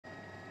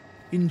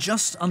In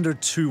just under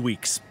 2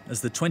 weeks,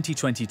 as the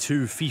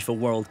 2022 FIFA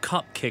World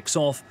Cup kicks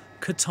off,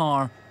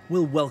 Qatar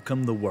will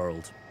welcome the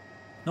world.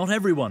 Not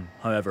everyone,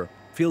 however,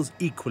 feels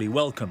equally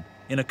welcome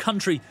in a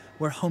country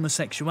where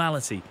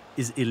homosexuality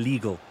is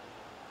illegal.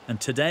 And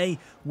today,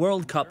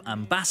 World Cup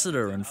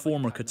ambassador and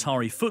former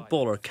Qatari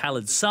footballer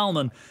Khalid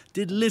Salman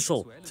did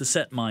little to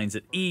set minds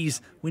at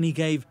ease when he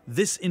gave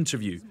this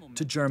interview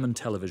to German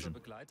television.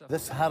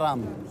 This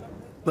haram.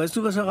 Weißt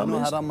du, was Haram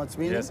ist? Haram what's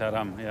meaning? Yes,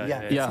 haram.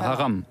 Ja,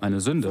 Haram, eine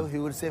So Sünde. he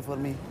would say for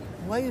me,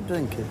 why you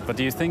drink it? But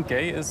do you think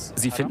gay is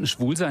Sie finden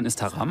Schwulsein ist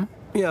Haram?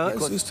 Ja, es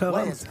Because ist why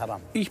Haram. is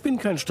haram? Ich bin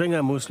kein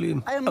strenger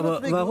Muslim. I am not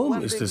Aber big- warum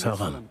one ist big es Haram?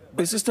 Muslim.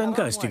 Es ist ein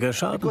geistiger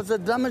Schaden. Because the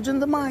damage in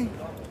the mind.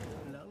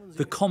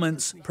 The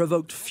comments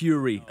provoked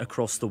fury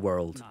across the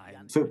world.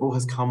 Football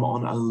has come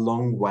on a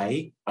long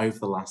way over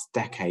the last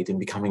decade in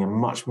becoming a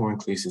much more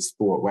inclusive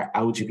sport where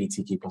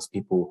LGBTQ plus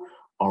people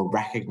are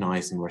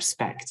recognised and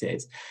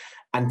respected.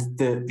 And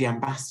the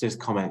ambassador's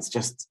comments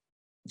just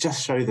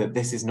show that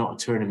this is not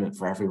a tournament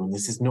for everyone.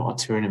 This is not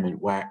a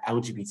tournament where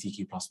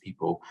LGBTQ plus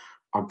people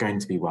are going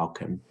to be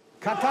welcome.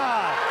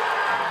 Qatar!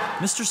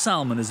 Mr.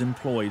 Salman is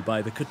employed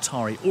by the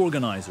Qatari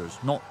organisers,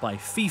 not by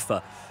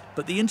FIFA,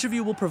 but the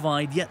interview will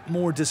provide yet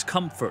more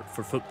discomfort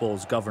for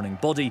football's governing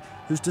body,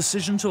 whose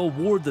decision to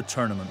award the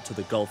tournament to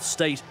the Gulf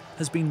state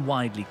has been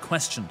widely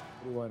questioned.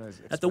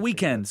 At the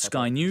weekend,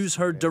 Sky News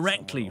heard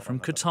directly from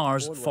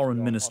Qatar's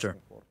foreign minister.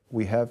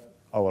 We have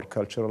our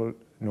cultural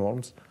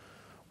norms,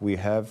 we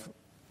have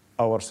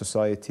our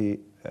society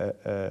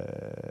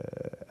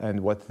and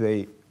what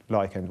they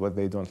like and what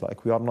they don't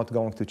like. We are not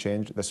going to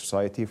change the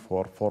society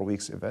for 4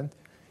 weeks event,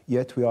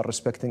 yet we are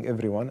respecting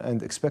everyone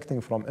and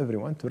expecting from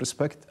everyone to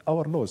respect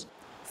our laws.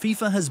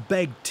 FIFA has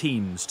begged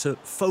teams to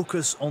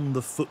focus on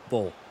the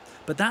football,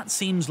 but that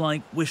seems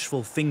like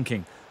wishful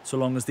thinking, so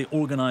long as the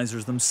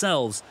organisers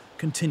themselves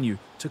continue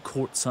to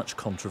court such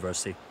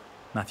controversy.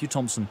 Matthew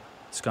Thompson,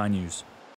 Sky News.